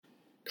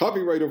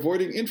Copyright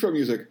avoiding intro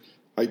music.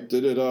 Height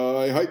did it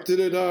I, height did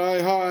it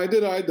I, high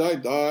did I,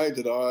 did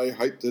I,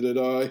 height did it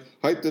I,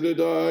 height did it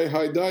I,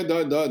 high die, yeah,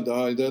 die, did it die,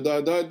 hi, did it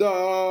did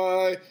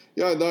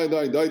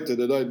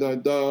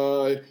it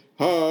die,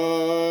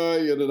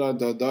 hi, did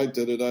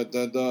it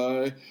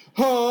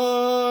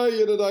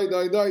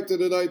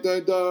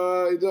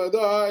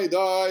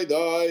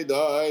did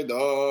it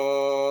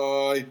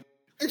die.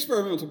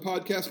 Experimental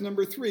podcast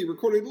number 3,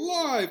 recorded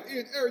live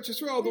in Eretz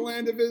Yisrael, the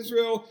land of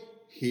Israel.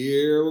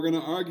 Here we're going to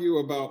argue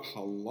about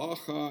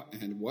halacha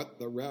and what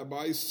the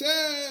rabbi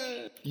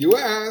said. You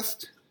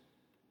asked,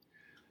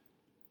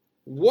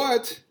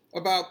 what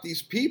about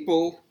these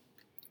people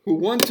who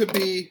want to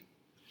be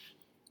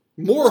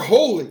more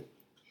holy?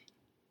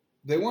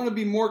 They want to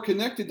be more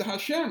connected to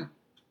Hashem.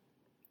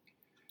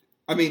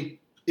 I mean,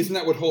 isn't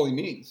that what holy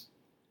means?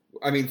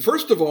 I mean,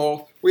 first of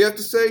all, we have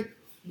to say,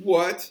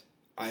 what?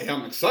 I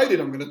am excited,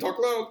 I'm going to talk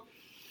loud.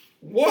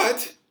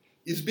 What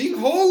is being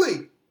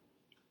holy?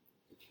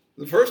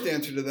 The first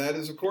answer to that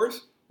is, of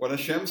course, what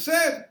Hashem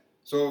said.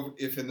 So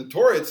if in the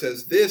Torah it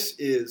says this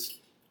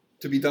is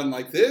to be done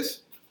like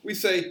this, we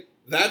say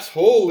that's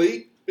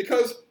holy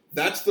because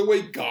that's the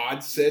way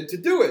God said to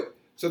do it.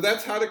 So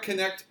that's how to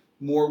connect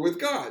more with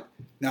God.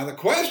 Now the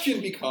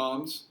question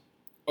becomes,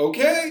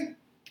 okay,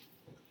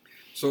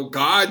 so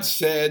God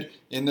said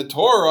in the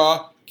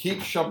Torah, keep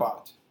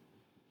Shabbat.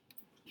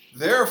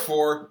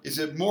 Therefore, is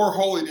it more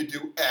holy to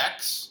do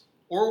X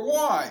or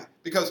Y?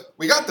 Because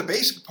we got the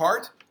basic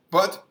part,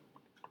 but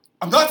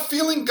I'm not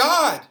feeling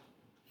God,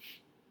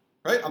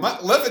 right? I'm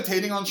not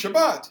levitating on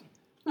Shabbat.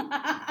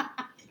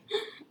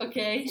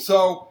 Okay.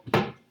 So,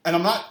 and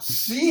I'm not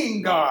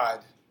seeing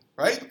God,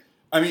 right?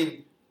 I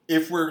mean,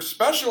 if we're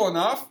special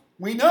enough,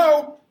 we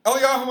know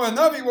Eliyahu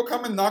HaNavi will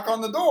come and knock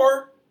on the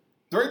door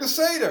during the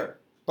Seder.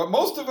 But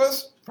most of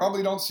us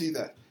probably don't see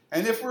that.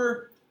 And if we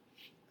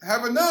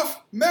have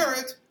enough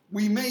merit,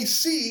 we may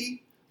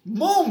see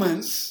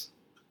moments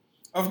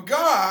of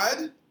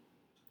God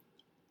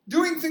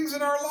doing things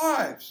in our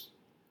lives.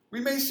 We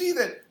may see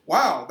that,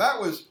 wow,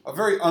 that was a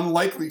very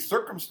unlikely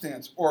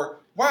circumstance, or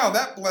wow,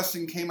 that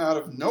blessing came out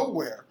of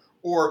nowhere,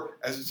 or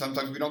as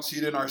sometimes we don't see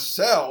it in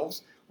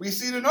ourselves, we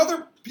see it in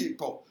other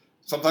people.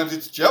 Sometimes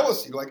it's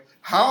jealousy, like,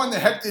 how in the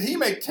heck did he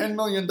make $10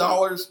 million?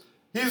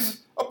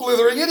 He's a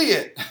blithering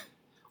idiot.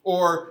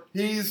 Or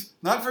he's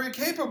not very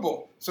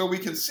capable. So we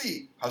can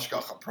see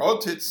hashgacha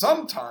protit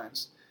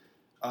sometimes,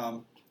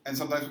 and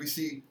sometimes we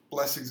see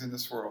blessings in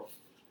this world.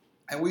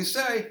 And we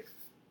say,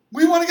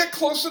 we want to get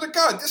closer to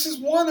God. This is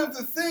one of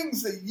the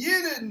things that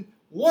Yidden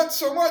want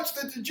so much,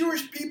 that the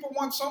Jewish people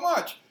want so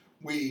much.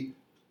 We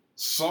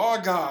saw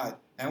God,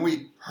 and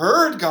we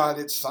heard God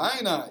at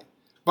Sinai.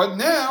 But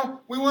now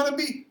we want to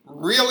be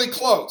really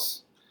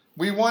close.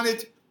 We want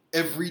it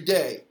every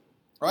day,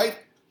 right?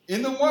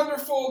 In the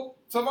wonderful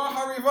Tzavah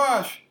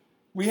HaRivash,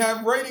 we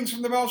have writings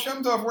from the Baal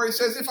Shem Tov where he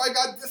says, if I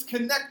got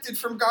disconnected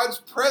from God's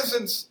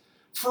presence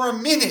for a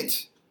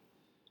minute,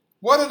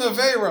 what an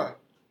Aveira.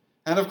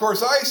 And of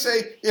course I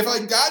say, if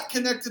I got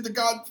connected to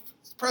God's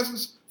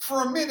presence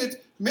for a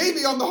minute,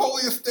 maybe on the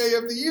holiest day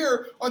of the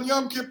year, on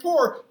Yom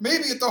Kippur,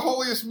 maybe at the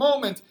holiest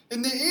moment,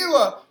 in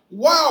Ne'ilah,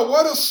 wow,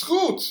 what a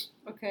schut.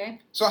 Okay.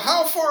 So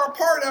how far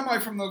apart am I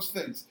from those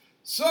things?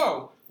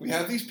 So we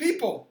have these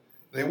people.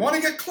 They want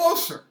to get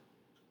closer.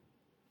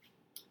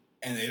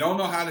 And they don't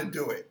know how to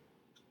do it.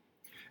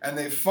 And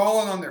they've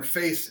fallen on their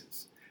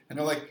faces. And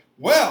they're like,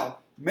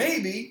 well,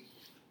 maybe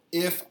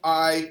if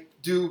I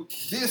do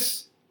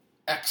this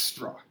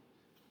extra.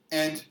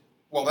 And,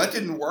 well, that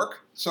didn't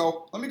work.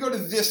 So let me go to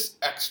this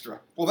extra.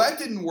 Well, that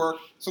didn't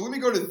work. So let me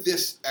go to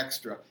this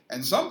extra.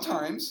 And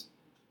sometimes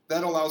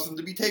that allows them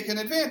to be taken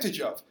advantage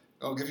of.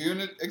 I'll give you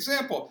an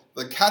example.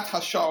 The Kat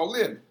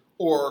HaShaolim,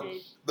 or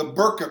the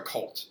Burqa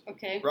cult.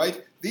 Okay.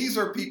 Right? These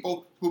are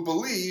people who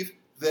believe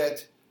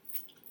that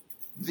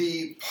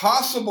the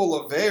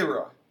possible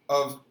avera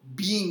of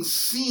being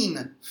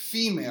seen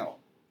female,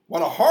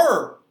 what a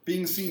horror,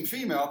 being seen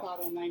female, God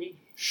Almighty,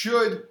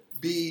 should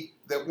be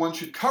that one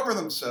should cover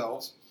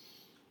themselves.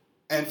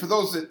 And for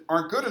those that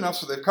aren't good enough,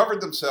 so they've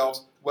covered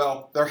themselves,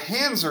 well, their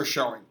hands are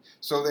showing.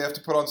 So they have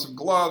to put on some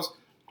gloves.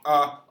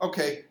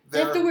 Okay. They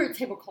have to wear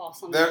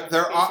tablecloths on their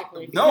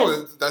basically.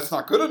 No, that's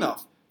not good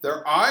enough.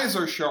 Their eyes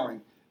are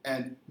showing.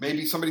 And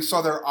maybe somebody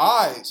saw their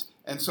eyes.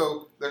 And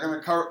so they're going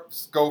to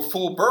go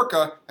full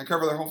burqa and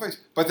cover their whole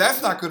face. But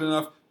that's not good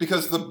enough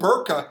because the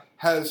burqa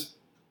has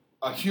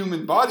a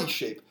human body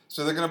shape.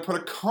 So they're going to put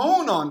a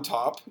cone on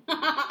top.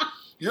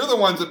 You're the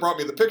ones that brought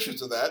me the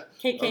pictures of that.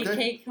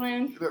 KKK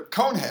clan.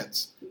 Cone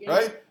heads, yeah.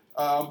 Right?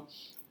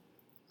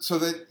 So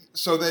that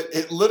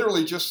it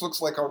literally just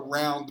looks like a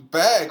round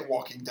bag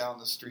walking down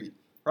the street,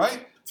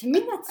 right? To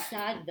me, that's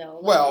sad, though.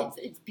 Like, well,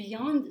 it's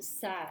beyond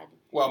sad.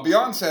 Well,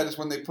 beyond sad is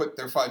when they put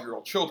their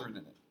 5-year-old children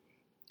in it,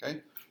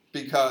 okay?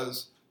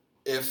 Because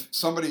if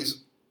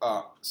somebody's,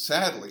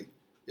 sadly,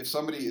 if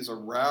somebody is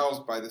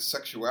aroused by the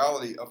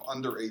sexuality of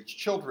underage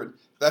children,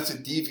 that's a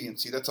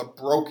deviancy, that's a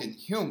broken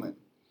human.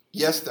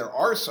 Yes, there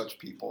are such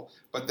people,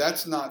 but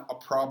that's not a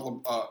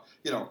problem,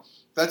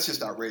 that's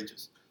just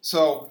outrageous.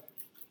 So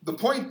the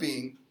point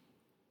being,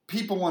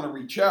 people want to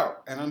reach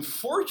out. And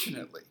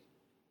unfortunately,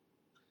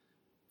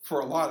 for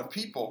a lot of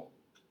people,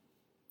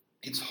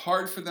 it's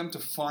hard for them to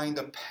find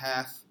a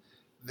path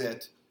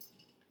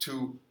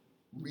to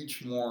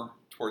reach more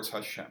towards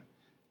Hashem.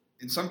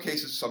 In some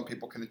cases, some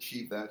people can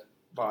achieve that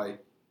by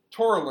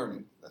Torah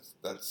learning.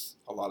 That's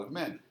a lot of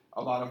men.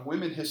 A lot of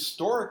women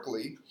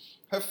historically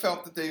have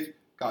felt that they've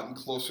gotten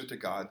closer to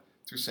God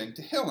through saying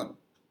Tehillim.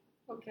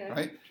 Okay.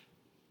 Right?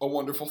 A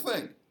wonderful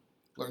thing.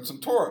 Learn some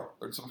Torah,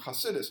 learn some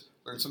Hasidus,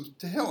 learn some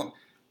Tehillim,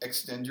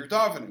 extend your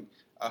davening.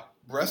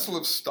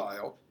 Breslov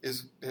style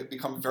has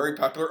become very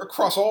popular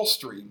across all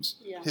streams.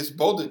 Yeah. His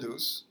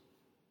bodedus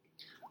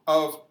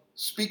of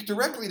speak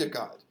directly to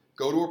God.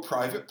 Go to a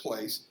private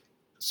place.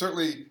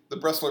 Certainly the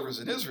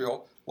Breslovers in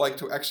Israel like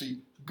to actually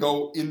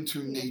go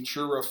into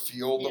nature, a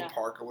field, a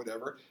park, or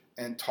whatever,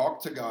 and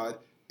talk to God,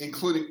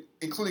 including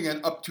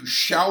and up to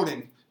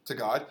shouting to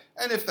God.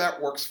 And if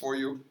that works for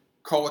you,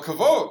 kol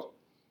hakavod,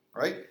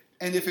 right?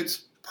 And if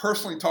it's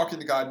personally talking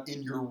to God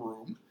in your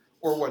room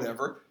or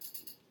whatever,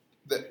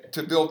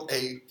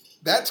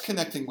 that's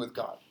connecting with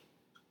God.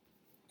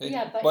 Okay?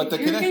 Yeah, but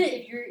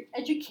if your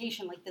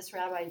education, like this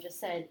rabbi just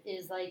said,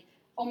 is like,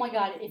 oh my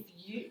God, if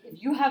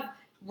you have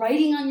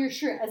writing on your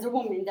shirt as a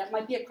woman that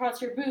might be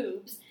across your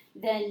boobs,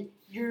 then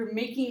you're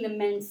making the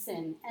men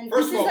sin. And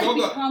first of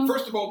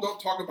all, don't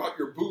talk about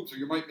your boobs, or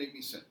you might make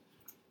me sin.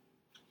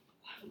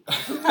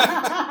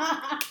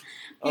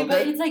 Okay,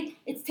 but it's like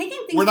it's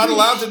taking things. We're not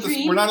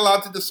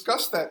allowed to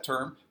discuss that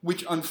term,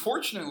 which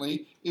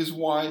unfortunately is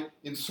why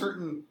in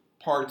certain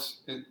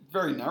parts, in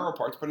very narrow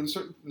parts, but in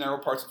certain narrow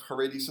parts of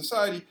Haredi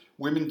society,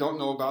 women don't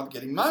know about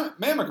getting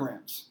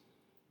mammograms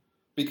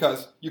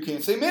because you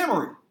can't say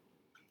mammary.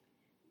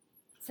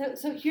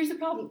 So here's the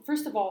problem.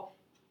 First of all,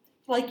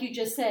 like you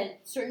just said,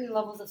 certain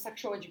levels of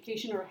sexual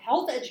education or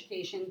health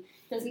education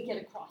doesn't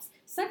get across.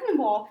 Second of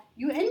all,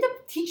 you end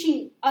up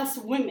teaching us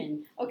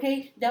women,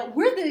 okay, that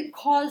we're the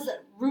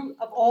root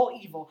of all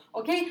evil,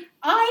 okay?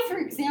 I, for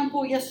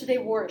example, yesterday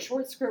wore a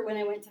short skirt when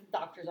I went to the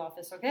doctor's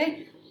office,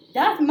 okay?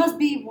 That must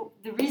be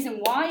the reason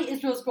why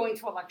Israel's going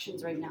to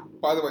elections right now.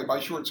 By the way, by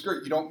short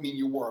skirt, you don't mean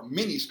you wore a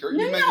mini skirt.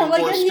 No, you mean you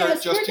wore a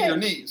skirt just to your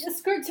knees. A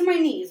skirt to my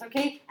knees,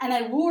 okay? And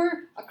I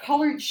wore a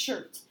colored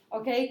shirt,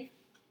 okay?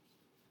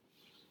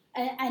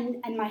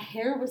 And my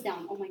hair was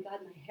down. Oh my God,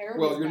 my hair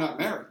was down. Well, you're not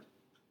married.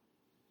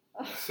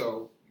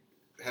 So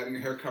having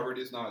your hair covered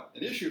is not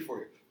an issue for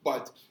you.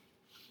 But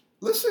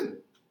listen,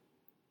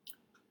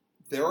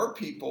 there are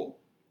people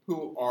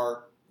who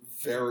are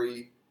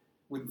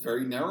with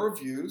very narrow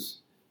views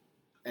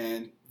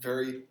and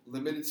very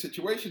limited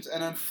situations.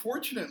 And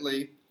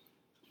unfortunately,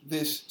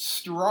 this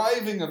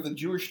striving of the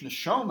Jewish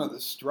neshama,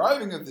 the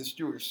striving of this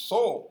Jewish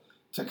soul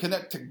to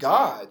connect to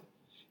God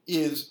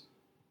is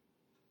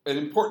an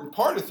important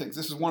part of things.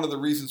 This is one of the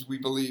reasons we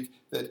believe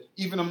that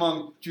even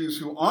among Jews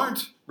who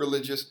aren't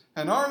religious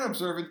and aren't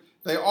observant,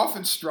 they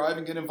often strive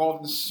and get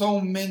involved in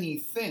so many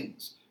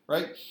things,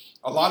 right?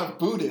 A lot of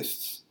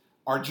Buddhists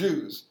are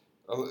Jews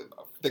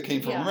that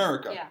came from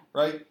America,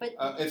 right?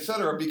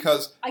 Etc.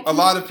 Because a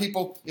lot of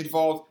people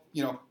involved,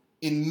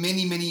 in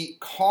many, many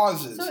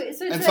causes,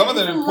 and some of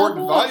them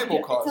important,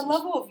 valuable causes. It's a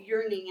level of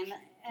yearning,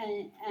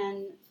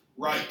 and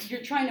right.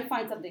 You're trying to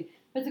find something.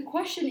 But the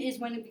question is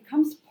when it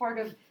becomes part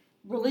of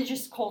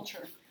religious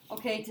culture,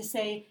 okay, to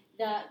say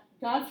that,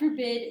 God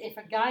forbid, if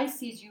a guy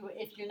sees you,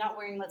 if you're not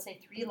wearing, let's say,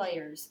 3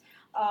 layers,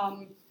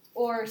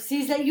 or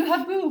sees that you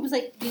have boobs,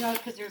 like,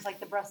 because there's like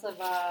the breasts of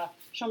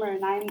Shomer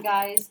Anayim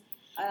guys.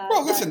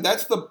 Well, listen,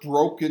 that's the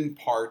broken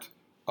part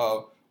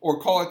of, or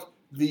call it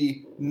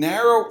the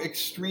narrow,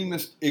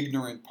 extremist,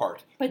 ignorant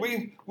part. But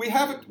we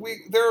have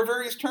it. There are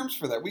various terms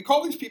for that. We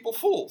call these people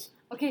fools.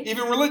 Okay,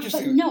 even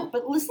religiously.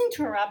 But listening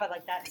to a rabbi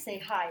like that say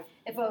hi,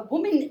 if a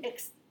woman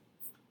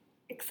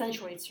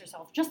accentuates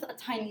herself just a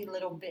tiny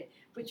little bit,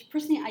 which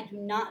personally I do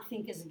not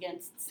think is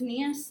against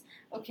tznius,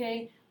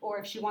 okay, or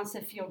if she wants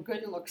to feel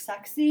good and look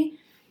sexy,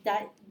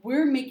 that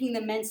we're making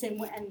the men sin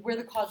and we're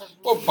the cause of.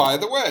 Well, by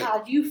the way, how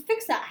do you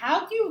fix that?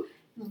 How do you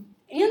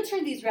answer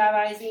these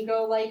rabbis and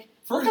go like,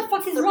 what the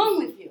fuck is wrong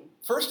with you?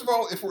 First of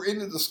all, if we're in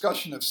the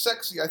discussion of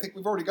sexy, I think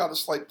we've already got a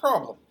slight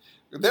problem.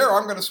 There,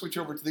 I'm going to switch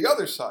over to the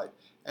other side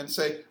and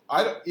say,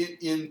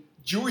 in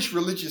Jewish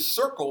religious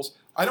circles,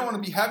 I don't want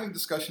to be having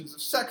discussions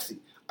of sexy.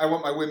 I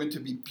want my women to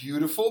be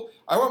beautiful.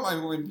 I want my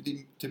women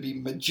to be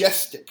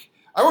majestic.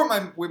 I want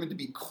my women to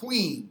be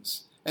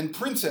queens and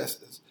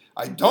princesses.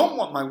 I don't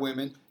want my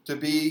women to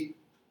be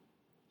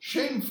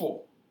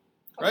shameful,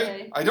 right?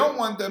 Okay. I don't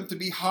want them to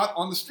be hot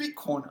on the street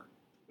corner,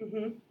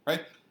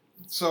 right?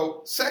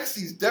 So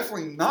sexy is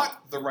definitely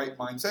not the right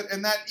mindset,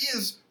 and that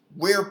is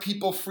where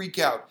people freak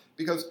out,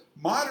 because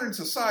modern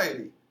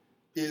society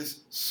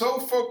is so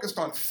focused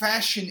on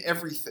fashion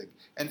everything,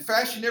 and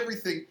fashion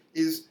everything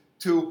is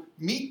to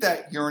meet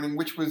that yearning,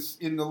 which was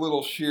in the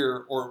little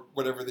sheer or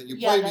whatever that you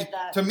played,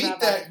 to meet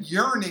that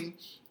yearning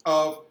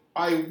of,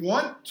 I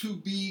want to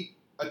be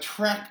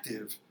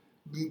attractive,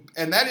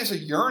 and that is a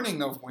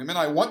yearning of women.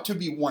 I want to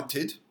be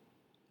wanted.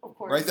 Of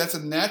course. Right? That's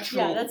a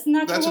natural. Yeah, that's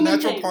a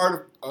natural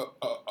part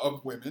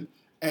of women,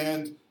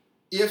 And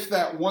if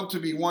that want to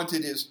be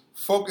wanted is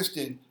focused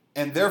in,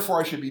 and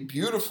therefore I should be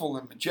beautiful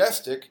and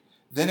majestic,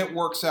 then it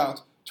works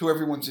out to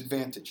everyone's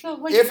advantage. So,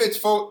 like,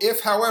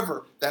 If,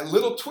 however, that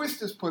little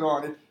twist is put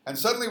on it, and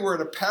suddenly we're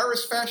at a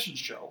Paris fashion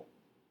show,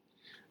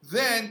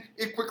 then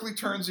it quickly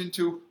turns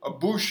into a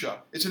busha.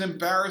 It's an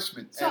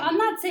embarrassment. So I'm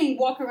not saying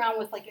walk around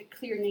with like a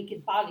clear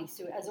naked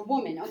bodysuit as a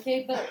woman,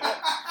 okay? But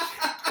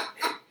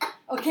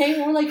okay,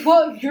 or like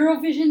what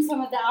Eurovision, some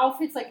of the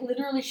outfits, like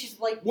literally she's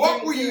like.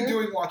 What were you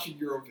doing watching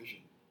Eurovision?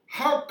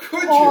 How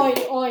could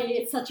you? Oi,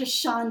 it's such a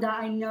shanda,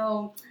 I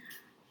know.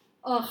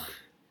 Ugh.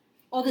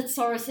 All that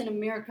sorrows in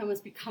America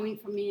must be coming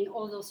from me and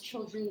all those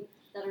children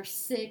that are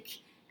sick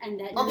and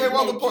that Okay, need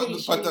well,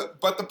 medication.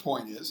 but the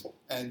point is,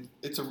 and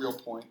it's a real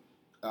point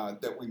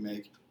that we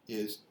make,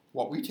 is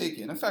what we take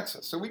in affects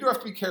us. So we do have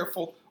to be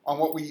careful on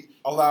what we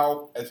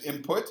allow as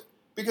input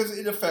because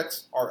it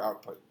affects our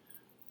output.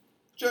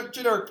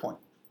 Generic point.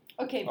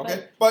 Okay,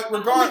 But my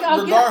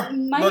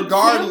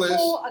regardless,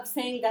 example of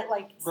saying that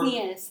like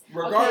sneeze.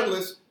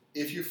 Regardless,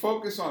 if you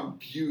focus on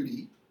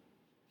beauty,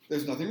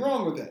 there's nothing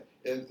wrong with that.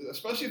 And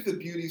especially if the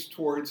beauty's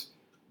towards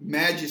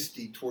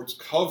majesty, towards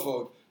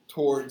kavod,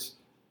 towards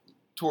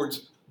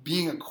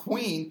being a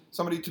queen,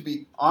 somebody to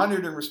be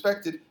honored and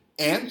respected,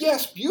 and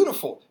yes,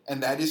 beautiful,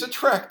 and that is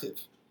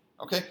attractive.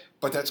 Okay,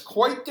 but that's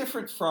quite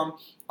different from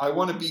I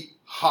want to be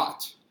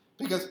hot,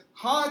 because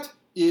hot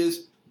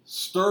is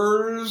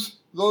stirs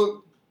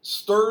the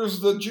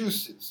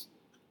juices.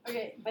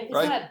 Okay, but it's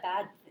right? not a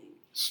bad thing.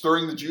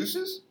 Stirring the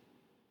juices?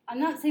 I'm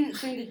not saying that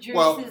stirring the juices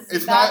Well, is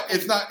it's bad.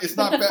 not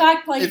But the bad.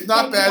 fact, like, It's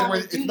not that you bad wanna when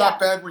do it's not that.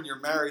 bad when you're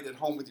married at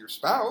home with your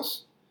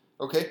spouse.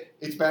 Okay,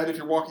 it's bad if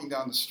you're walking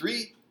down the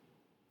street.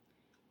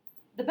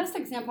 The best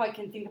example I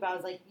can think about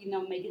is like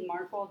Meghan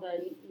Markle,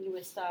 the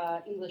newest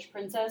English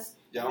princess,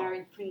 Yeah.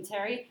 married Prince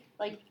Harry.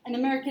 Like an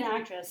American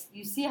actress,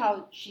 you see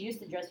how she used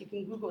to dress. You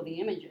can Google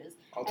the images.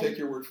 I'll take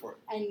your word for it.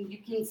 And you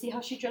can see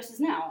how she dresses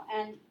now.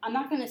 And I'm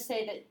not going to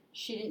say that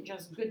she didn't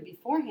dress good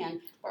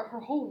beforehand, but her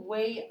whole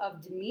way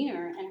of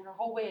demeanor and her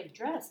whole way of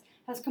dress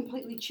has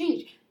completely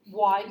changed.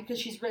 Why? Because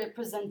she's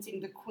representing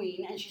the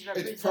queen and she's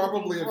representing It's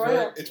probably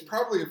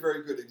royalty. a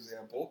very good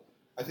example.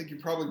 I think you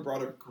probably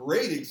brought a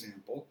great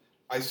example.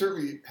 I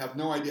certainly have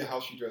no idea how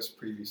she dressed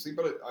previously,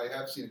 but I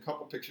have seen a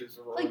couple pictures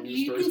of her Like on news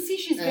you stories. can see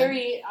she's And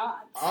very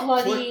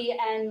slutty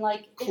and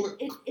like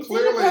it's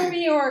clearly,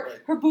 inappropriate or right.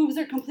 her boobs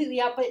are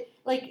completely out. But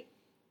like,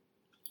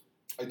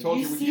 I told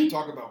you we see- can't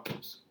talk about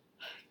boobs.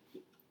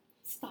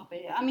 stop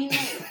it. I mean,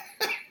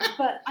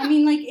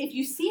 like, if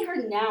you see her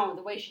now,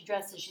 the way she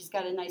dresses, she's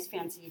got a nice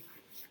fancy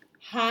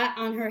hat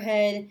on her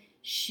head.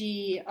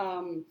 She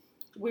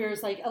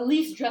wears like at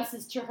least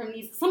dresses to her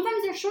knees.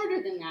 Sometimes they're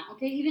shorter than that.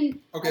 Okay,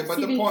 Okay, but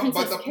Stephen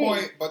Princess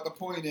Kate. the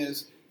point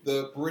is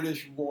the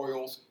British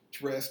royals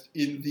dressed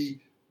in the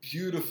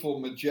beautiful,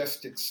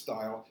 majestic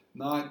style,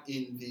 not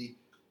in the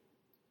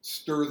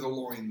stir the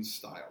loins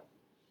style.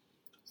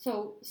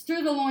 So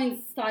stir the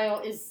loins style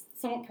is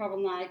somewhat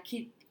problematic.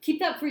 Keep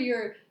that for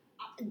your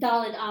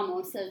Dalit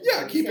Amos.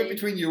 Yeah, keep it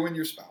between you and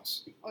your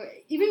spouse. Or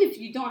even if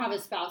you don't have a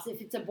spouse,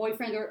 if it's a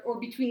boyfriend or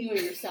between you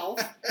and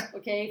yourself,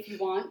 okay, if you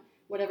want,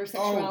 whatever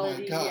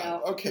sexuality oh my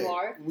God. Okay. you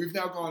are. We've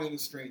now gone in a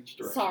strange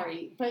direction.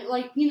 Sorry, but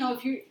like,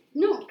 if you're,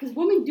 no, because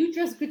women do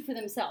dress good for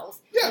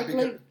themselves. Yeah,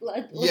 like,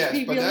 let's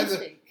be but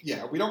realistic.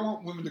 we don't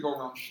want women to go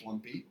around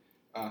schlumpy,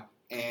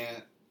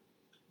 and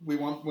we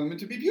want women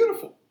to be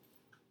beautiful,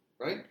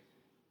 right?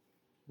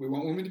 We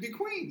want women to be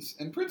queens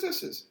and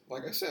princesses,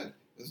 like I said.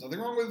 There's nothing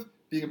wrong with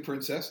being a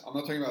princess. I'm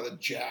not talking about a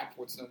Jap,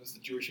 what's known as the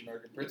Jewish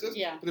American princess.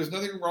 Yeah. But there's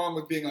nothing wrong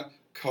with being a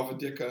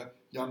kavadika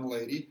young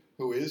lady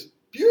who is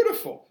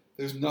beautiful.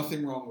 There's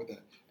nothing wrong with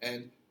that.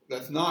 And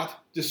that's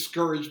not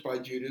discouraged by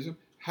Judaism.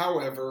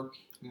 However,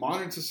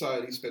 modern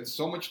society spends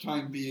so much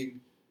time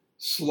being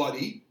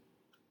slutty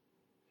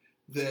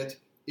that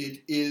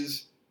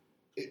it's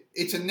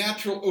a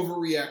natural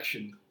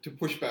overreaction to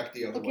push back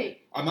the other way.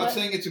 I'm not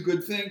saying it's a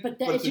good thing, but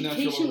the it's a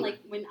natural education, like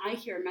when I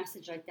hear a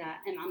message like that,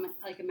 and I'm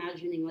like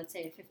imagining, let's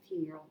say, a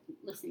 15-year-old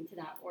listening to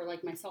that, or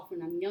like myself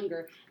when I'm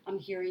younger, I'm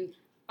hearing,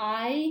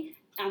 I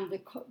am the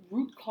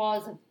root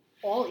cause of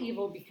all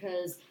evil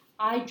because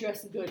I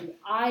dress good.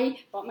 I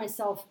bought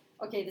myself,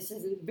 okay, this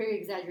is a very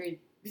exaggerated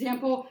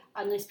example,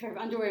 a nice pair of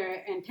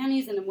underwear and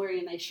panties, and I'm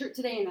wearing a nice shirt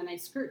today and a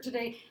nice skirt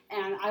today,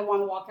 and I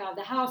want to walk out of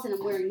the house and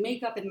I'm wearing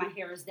makeup and my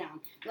hair is down.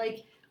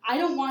 Like, I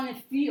don't want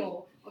to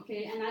feel,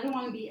 okay, and I don't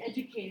want to be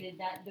educated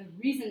that the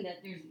reason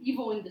that there's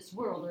evil in this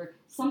world or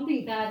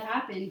something bad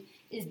happened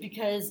is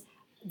because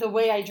the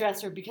way I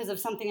dress or because of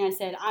something I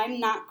said.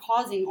 I'm not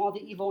causing all the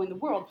evil in the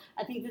world.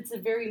 I think that's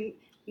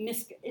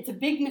it's a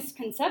big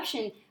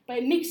misconception, but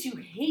it makes you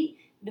hate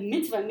the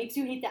mitzvah, it makes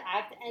you hate the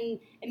act, and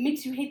it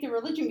makes you hate the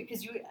religion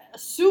because you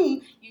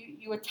assume,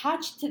 you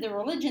attach to the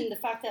religion the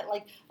fact that,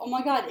 like, oh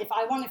my God, if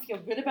I want to feel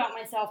good about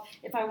myself,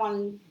 if I want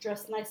to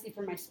dress nicely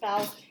for my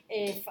spouse,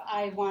 if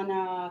I want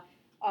to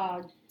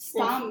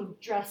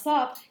dress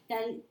up,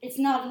 then it's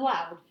not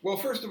allowed. Well,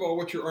 first of all,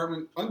 what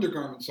your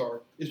undergarments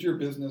are is your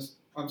business.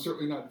 I'm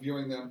certainly not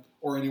viewing them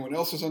or anyone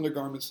else's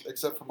undergarments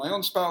except for my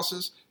own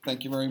spouse's.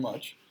 Thank you very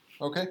much.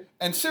 Okay?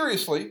 And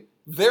seriously,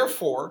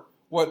 therefore,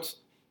 what's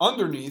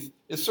underneath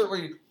is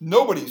certainly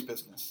nobody's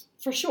business.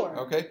 For sure.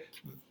 Okay?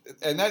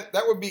 And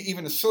that would be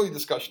even a silly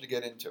discussion to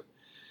get into.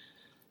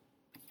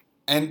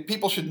 And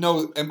people should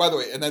know, and by the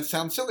way, and that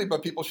sounds silly,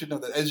 but people should know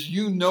that, as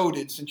you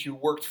noted, since you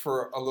worked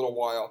for a little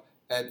while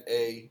at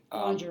a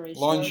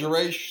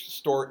lingerie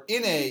store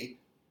in a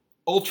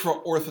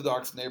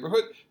ultra-Orthodox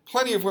neighborhood,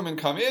 plenty of women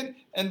come in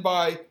and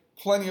buy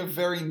plenty of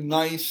very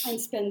nice... And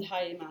spend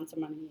high amounts of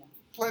money, yeah.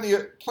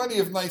 Plenty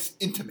of nice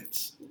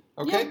intimates,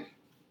 okay? Yeah.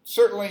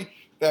 Certainly,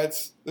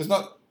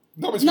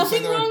 nobody's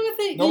Nothing wrong with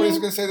it. Nobody's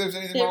going to say there's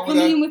anything wrong with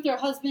that. They're coming in with their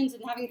husbands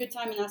and having a good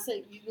time, and that's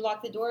it. You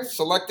lock the doors.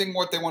 Selecting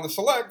what they want to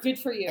select. Good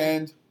for you.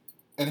 And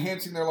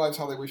enhancing their lives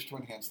how they wish to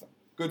enhance them.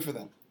 Good for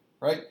them,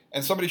 right?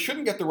 And somebody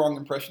shouldn't get the wrong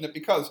impression that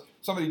because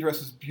somebody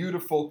dresses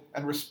beautiful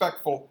and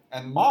respectful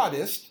and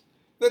modest,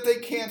 that they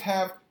can't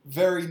have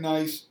very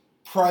nice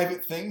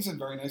private things and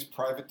very nice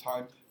private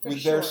time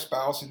with their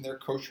spouse in their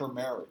kosher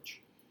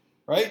marriage,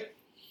 right?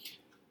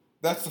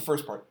 That's the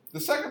first part. The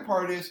second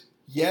part is,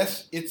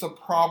 yes, it's a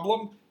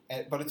problem,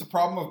 but it's a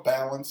problem of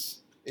balance.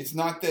 It's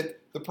not that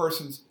the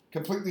person's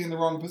completely in the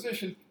wrong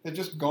position. They've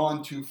just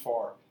gone too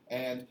far.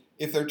 And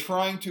if they're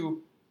trying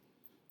to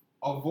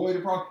avoid a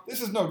problem,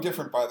 this is no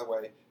different, by the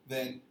way,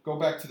 than go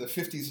back to the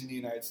 50s in the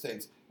United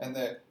States. And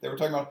they were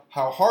talking about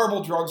how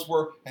horrible drugs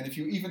were, and if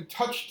you even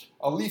touched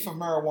a leaf of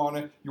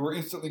marijuana, you were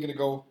instantly going to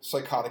go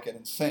psychotic and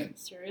insane.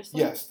 Seriously?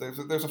 Yes.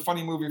 There's a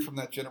funny movie from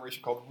that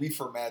generation called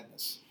Reefer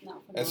Madness.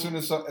 No, as soon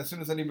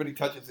as anybody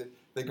touches it,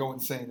 they go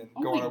insane and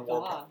go on a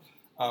warpath.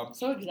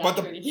 So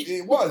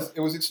exaggerated. But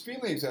it was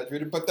extremely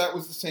exaggerated, but that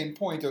was the same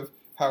point of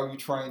how you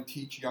try and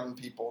teach young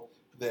people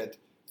that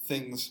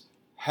things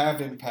have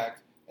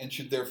impact and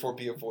should therefore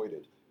be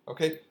avoided.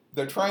 Okay?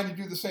 They're trying to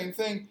do the same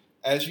thing.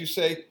 As you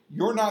say,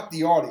 you're not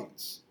the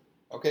audience.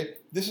 Okay?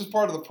 This is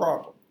part of the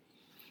problem,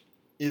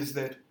 is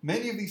that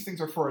many of these things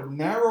are for a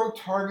narrow,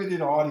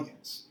 targeted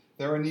audience.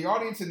 They're in the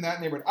audience in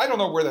that neighborhood. I don't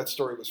know where that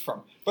story was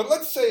from, but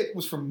let's say it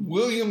was from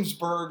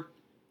Williamsburg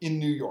in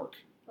New York.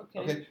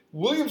 Okay.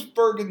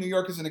 Williamsburg in New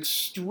York is an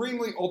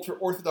extremely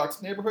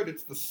ultra-Orthodox neighborhood.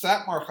 It's the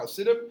Satmar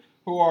Hasidim,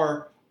 who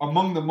are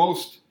among the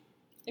most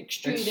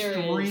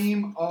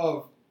extreme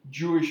of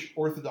Jewish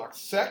Orthodox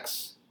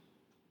sects.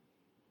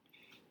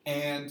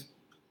 And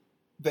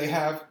they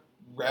have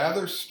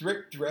rather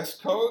strict dress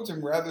codes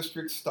and rather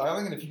strict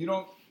styling. And if you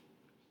don't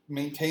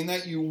maintain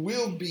that, you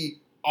will be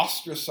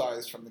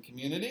ostracized from the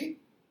community.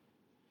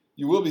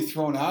 You will be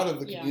thrown out of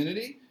the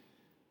community.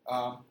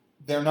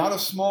 They're not a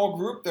small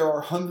group. There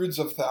are hundreds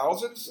of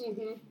thousands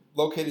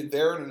located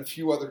there and in a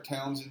few other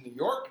towns in New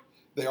York.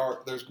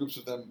 There's groups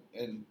of them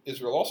in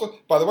Israel also.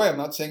 By the way, I'm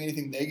not saying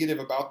anything negative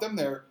about them.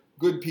 They're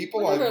good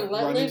people. I've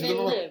run into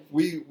them.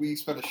 We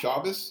spent a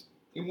Shabbos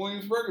in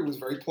Williamsburg. It was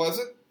very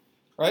pleasant,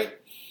 right?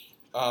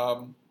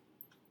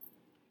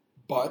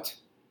 But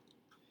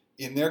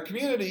in their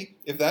community,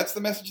 if that's the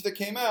message that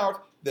came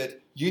out,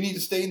 that you need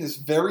to stay in this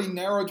very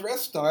narrow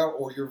dress style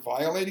or you're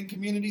violating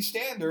community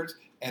standards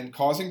and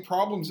causing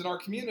problems in our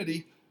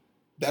community,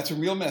 that's a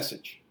real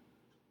message.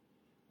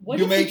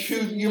 You may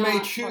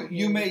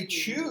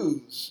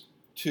choose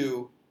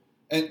to,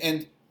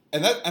 and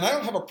I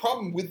don't have a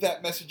problem with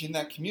that message in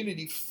that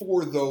community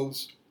for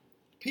those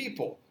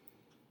people.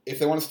 If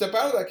they want to step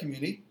out of that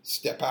community,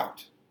 step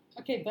out.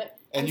 Okay, but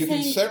and you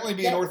can certainly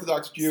be an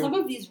Orthodox Jew. Some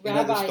of these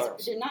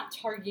rabbis, they're not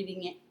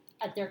targeting it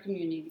at their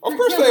community. Of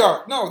course they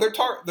are. No,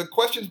 the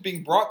question's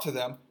being brought to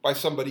them by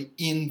somebody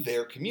in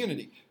their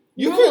community.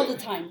 Not all the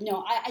time.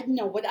 No, I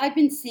know. What I've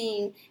been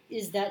seeing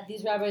is that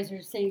these rabbis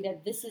are saying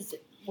that this is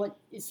what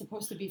is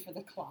supposed to be for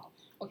the klal.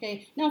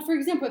 Okay. Now, for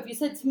example, if you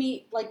said to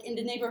me, like in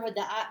the neighborhood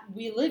that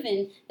we live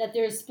in, that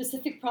there's a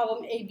specific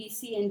problem A, B,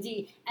 C, and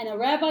D, and a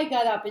rabbi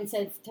got up and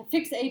said to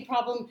fix a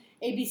problem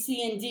A, B,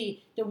 C, and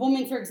D, the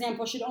woman, for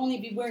example, should only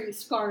be wearing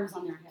scarves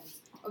on their heads.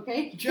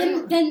 Okay.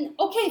 Then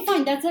okay,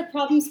 fine. That's a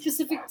problem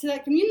specific to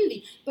that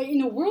community. But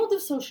in a world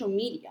of social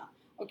media,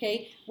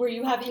 okay, where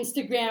you have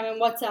Instagram and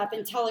WhatsApp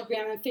and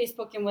Telegram and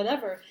Facebook and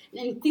whatever,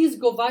 and things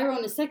go viral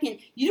in a second,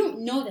 you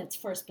don't know that's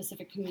for a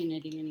specific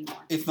community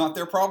anymore. It's not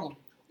their problem.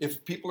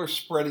 If people are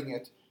spreading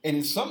it, and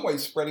in some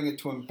ways spreading it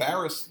to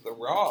embarrass the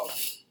Rav,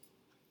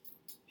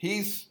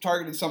 he's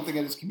targeted something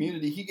in his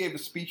community. He gave a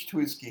speech to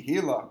his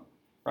Kehillah,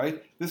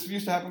 right? This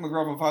used to happen with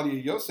Rav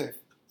Ovadia Yosef,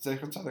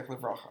 Zecher Tzaddik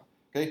Livracha.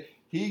 Okay,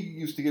 he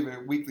used to give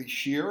a weekly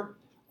shir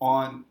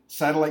on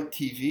satellite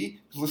TV, it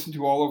was listened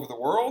to all over the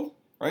world,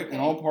 right, in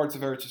all parts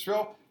of Eretz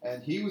Yisrael,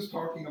 and he was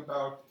talking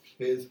about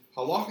his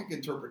halachic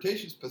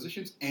interpretations,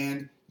 positions,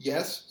 and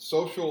yes,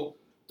 social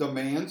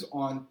demands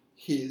on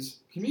his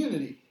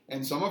community.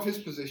 And some of his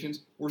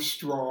positions were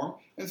strong,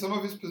 and some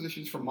of his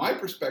positions, from my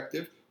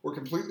perspective, were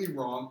completely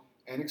wrong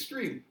and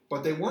extreme.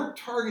 But they weren't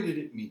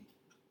targeted at me.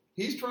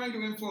 He's trying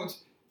to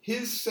influence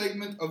his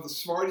segment of the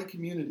Sephardi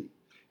community.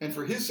 And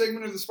for his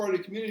segment of the Sephardi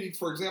community,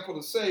 for example,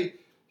 to say,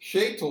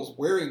 Shaitl's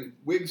wearing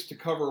wigs to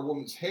cover a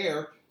woman's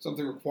hair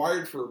something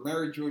required for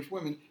married Jewish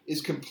women, is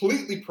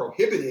completely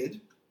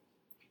prohibited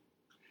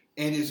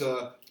and is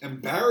an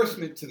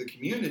embarrassment to the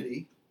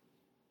community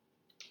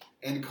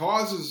and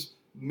causes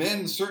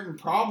men certain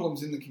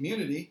problems in the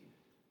community,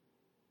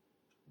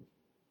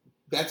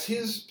 that's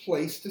his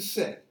place to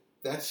say.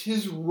 That's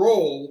his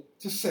role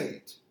to say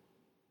it.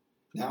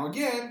 Now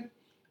again,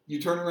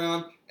 you turn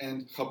around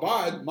and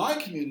Chabad, my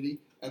community,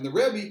 and the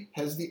Rebbe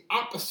has the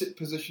opposite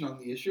position on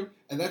the issue,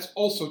 and that's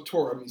also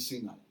Torah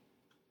Misinai.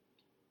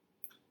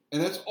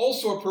 And that's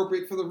also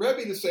appropriate for the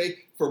Rebbe to say,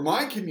 for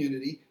my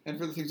community and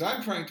for the things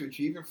I'm trying to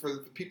achieve and for the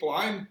people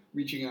I'm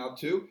reaching out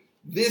to,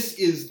 this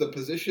is the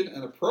position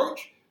and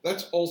approach.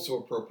 That's also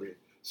appropriate.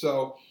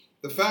 So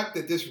the fact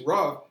that this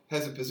Rav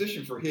has a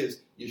position for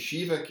his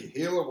yeshiva,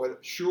 kehillah,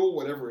 shul,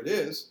 whatever it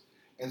is,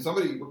 and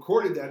somebody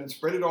recorded that and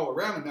spread it all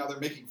around, and now they're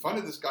making fun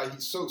of this guy,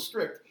 he's so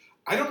strict.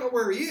 I don't know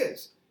where he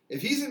is.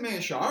 If he's in Mea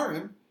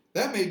Shearim,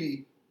 that may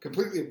be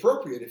completely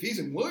appropriate. If he's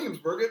in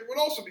Williamsburg, it would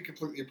also be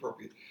completely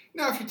appropriate.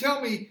 Now, if you tell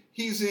me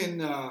he's in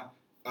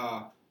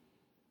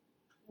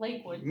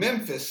Lakewood,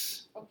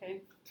 Memphis,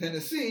 okay,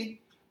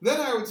 Tennessee,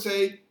 then I would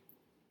say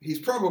he's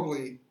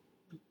probably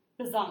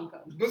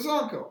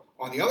Bazanko.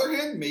 On the other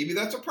hand, maybe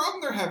that's a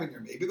problem they're having there.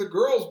 Maybe the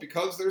girls,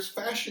 because there's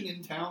fashion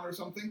in town or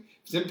something,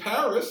 it's in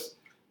Paris,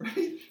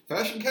 right?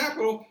 Fashion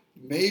capital,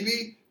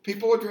 maybe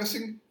people are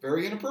dressing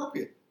very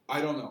inappropriate.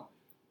 I don't know.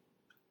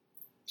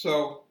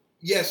 So,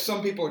 yes,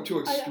 some people are too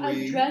extreme.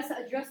 Address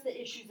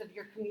the issues of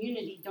your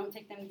community. Don't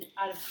take them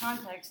out of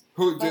context.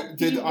 I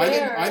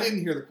didn't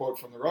hear the quote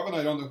from the Rav, and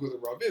I don't know who the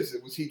Rav is.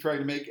 Was he trying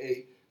to make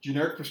a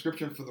generic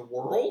prescription for the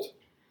world?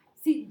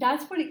 See,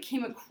 that's what it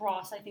came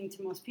across, I think,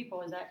 to most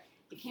people, is that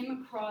it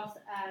came across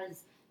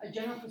as a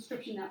general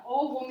prescription that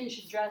all women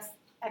should dress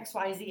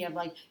XYZ, of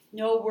like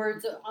no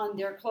words on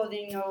their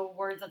clothing, no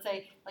words that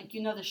say, like,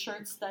 you know, the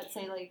shirts that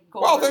say like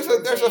go. Well,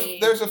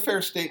 there's a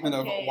fair statement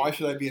of why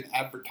should I be an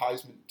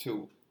advertisement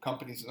to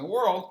companies in the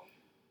world.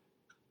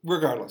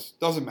 Regardless,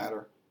 doesn't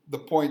matter. The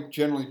point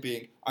generally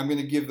being, I'm going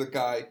to give the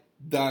guy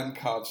Dan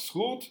Kav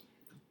Zchut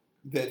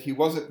that he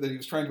was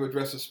trying to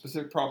address a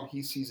specific problem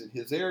he sees in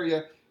his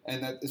area,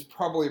 and that is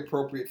probably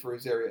appropriate for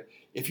his area.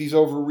 If he's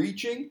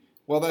overreaching,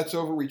 well, that's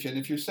overreach. And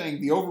if you're saying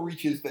the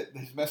overreach is that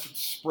his message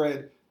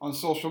spread on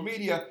social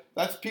media,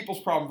 that's people's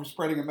problem for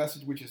spreading a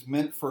message which is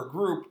meant for a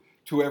group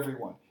to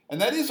everyone.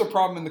 And that is a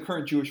problem in the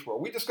current Jewish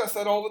world. We discuss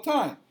that all the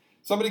time.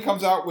 Somebody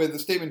comes out with a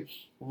statement,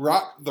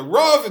 the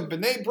Rav in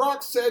Bnei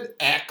Brak said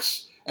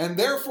X, and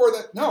therefore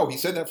that, no, he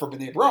said that for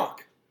Bnei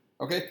Brak.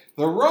 Okay?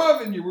 The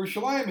Rav in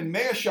Yerushalayim in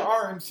Mea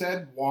Shearim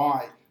said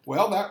Y.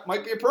 Well, that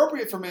might be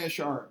appropriate for Mea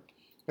Shearim.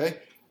 Okay?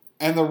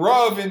 And the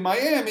Rav in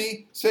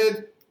Miami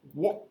said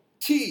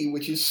T,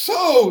 which is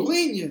so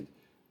lenient.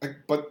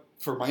 But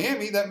for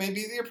Miami, that may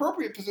be the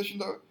appropriate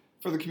position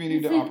for the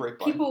community to operate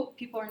by. People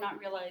are not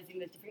realizing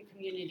that different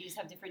communities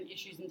have different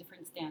issues and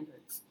different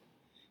standards.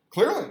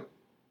 Clearly.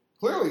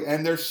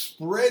 And they're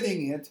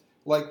spreading it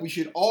like we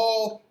should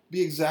all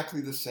be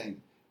exactly the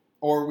same.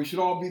 Or we should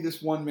all be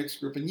this one mixed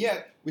group. And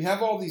yet, we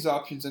have all these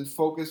options and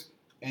focus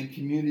and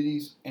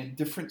communities and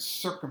different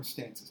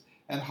circumstances.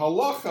 And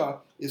halacha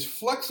is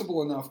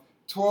flexible enough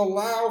to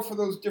allow for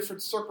those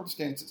different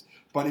circumstances.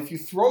 But if you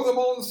throw them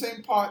all in the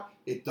same pot,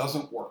 it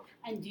doesn't work.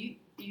 And do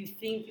you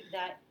think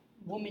that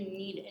women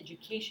need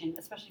education,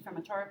 especially from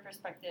a Torah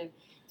perspective,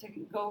 to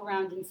go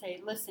around and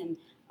say, listen,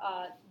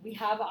 we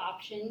have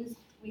options,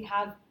 we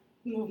have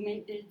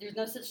movement, there's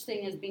no such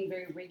thing as being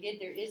very rigid,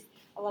 there is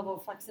a level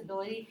of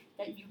flexibility,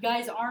 that you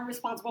guys aren't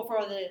responsible for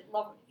all the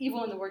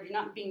evil in the world, you're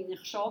not being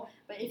nichshol.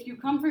 But if you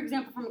come, for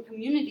example, from a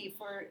community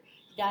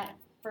that,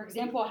 for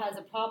example, has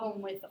a problem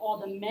with all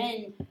the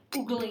men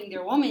oogling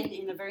their woman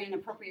in a very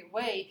inappropriate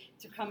way,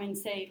 to come and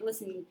say,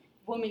 listen,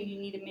 woman, you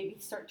need to maybe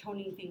start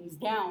toning things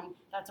down,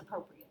 that's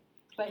appropriate.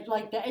 But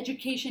like the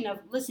education of,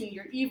 listen,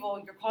 you're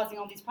evil, you're causing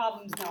all these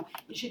problems, no.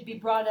 It should be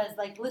brought as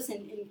like, listen,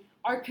 in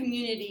our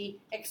community,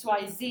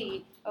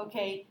 XYZ,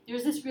 okay,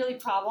 there's this really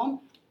problem,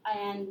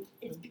 and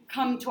it's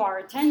come to our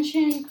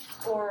attention,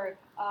 or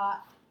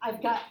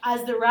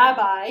as the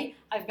rabbi,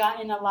 I've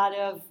gotten a lot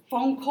of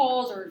phone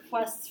calls or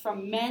requests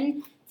from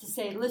men to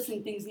say,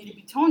 listen, things need to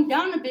be toned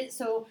down a bit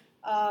so,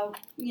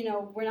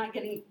 we're not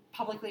getting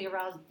publicly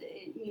aroused,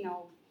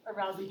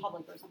 aroused in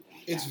public or something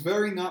like it's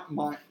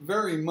that.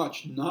 Very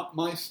much not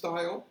my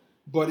style,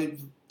 but it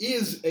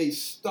is a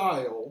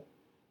style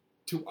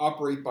to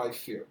operate by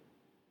fear.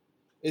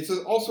 It's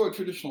also a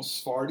traditional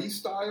Sephardi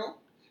style,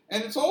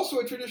 and it's also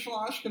a traditional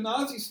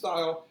Ashkenazi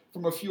style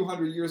from a few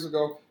hundred years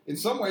ago. In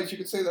some ways, you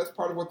could say that's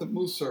part of what the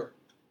Musar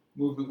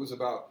movement was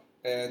about,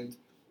 and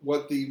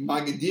what the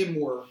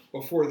Magadim were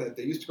before that.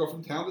 They used to go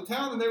from town to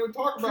town, and they would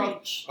talk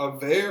about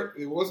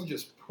it wasn't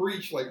just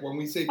preach, like when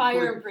we say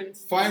fire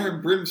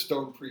and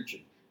brimstone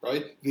preaching,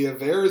 right? The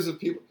averas of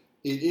people.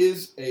 It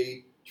is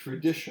a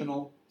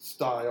traditional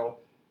style.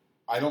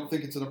 I don't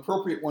think it's an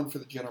appropriate one for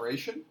the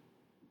generation.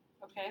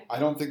 Okay. I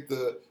don't think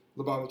the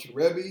Lubavitcher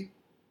Rebbe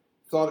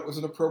thought it was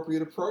an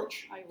appropriate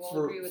approach I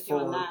will agree with you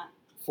on that.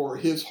 For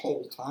his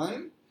whole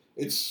time.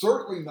 It's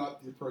certainly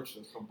not the approach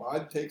that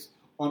Chabad takes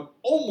on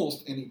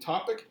almost any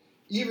topic.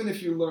 Even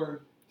if you learn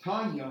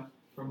Tanya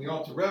from the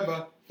Alter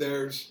Rebbe,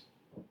 there's,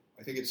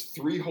 I think it's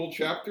 3 whole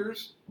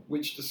chapters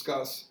which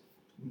discuss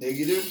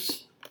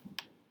negatives,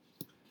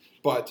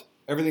 but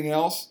everything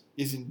else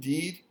is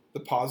indeed the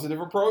positive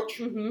approach.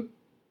 Mm-hmm.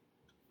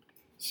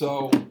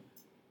 So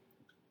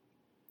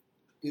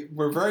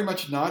we're very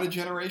much not a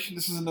generation.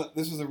 This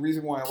is the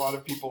reason why a lot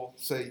of people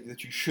say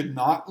that you should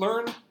not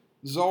learn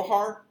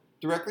Zohar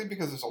directly,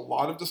 because there's a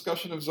lot of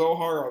discussion of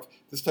Zohar, of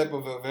this type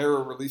of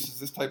Avera releases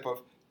this type of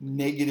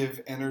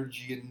negative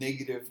energy and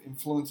negative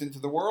influence into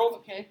the world.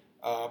 Okay.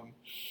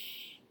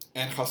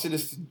 And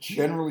Hasidus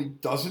generally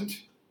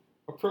doesn't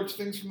approach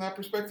things from that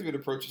perspective. It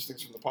approaches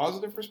things from the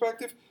positive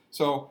perspective.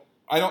 So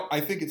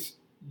I think it's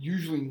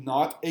usually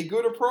not a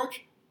good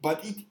approach,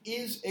 but it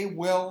is a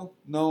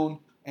well-known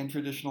and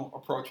traditional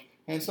approach,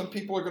 and some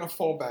people are going to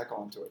fall back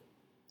onto it.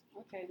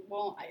 Okay.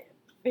 Well,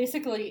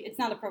 basically, it's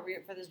not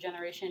appropriate for this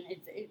generation.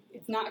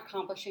 It's not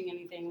accomplishing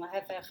anything.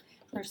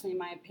 Personally, in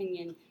my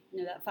opinion,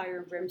 that fire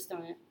and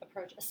brimstone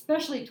approach,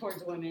 especially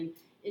towards women,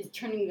 is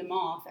turning them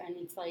off, and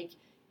it's like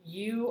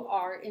you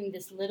are in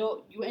this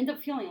little. You end up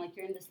feeling like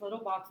you're in this little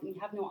box, and you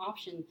have no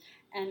option.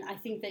 And I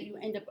think that you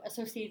end up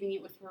associating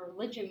it with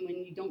religion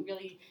when you don't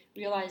really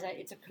realize that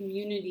it's a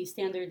community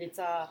standard. It's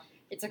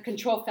a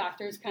control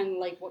factor. It's kind of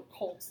like what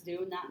cults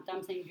do. Not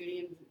I'm saying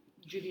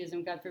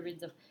Judaism, God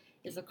forbid,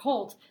 is a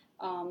cult,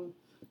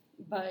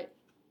 but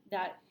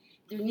that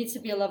there needs to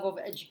be a level of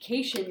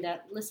education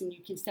that, listen,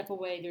 you can step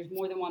away. There's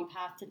more than one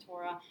path to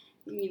Torah.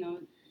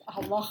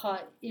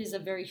 Halacha is a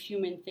very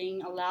human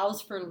thing,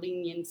 allows for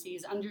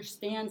leniencies,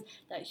 understands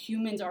that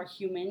humans are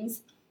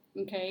humans,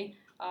 okay?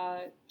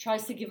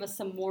 Tries to give us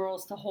some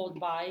morals to hold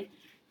by,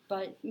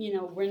 but,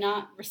 we're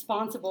not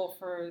responsible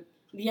for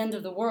the end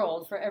of the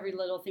world, for every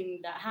little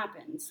thing that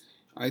happens.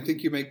 I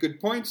think you make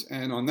good points,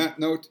 and on that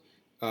note,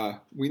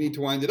 we need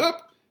to wind it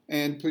up,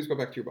 and please go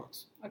back to your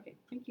box. Okay,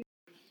 thank you.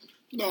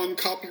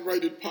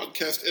 Non-copyrighted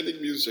podcast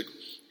ending music.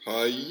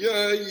 Just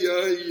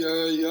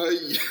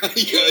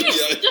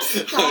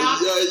stop.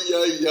 Do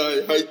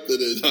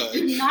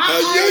not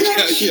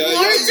Arnold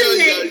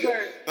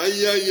Schwarzenegger.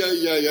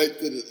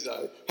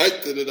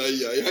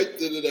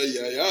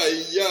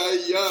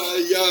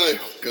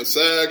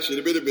 Hopkasak,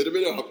 shitty bitty bitty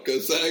bitty,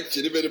 hopkasak,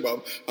 shitty bitty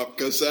bum,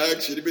 hopkasak,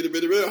 shitty bitty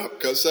bitty bitty,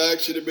 hopkasak,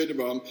 shitty bitty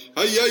bum.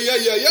 Hi ya ya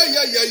ya ya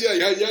ya ya ya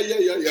ya ya ya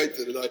ya ya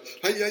to the night.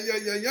 Hi ya ya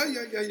ya ya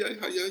ya ya ya ya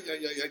ya ya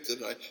ya ya to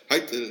the night. Hi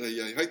to the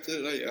night. Hi to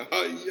the night.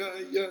 Hi ya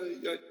ya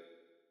ya.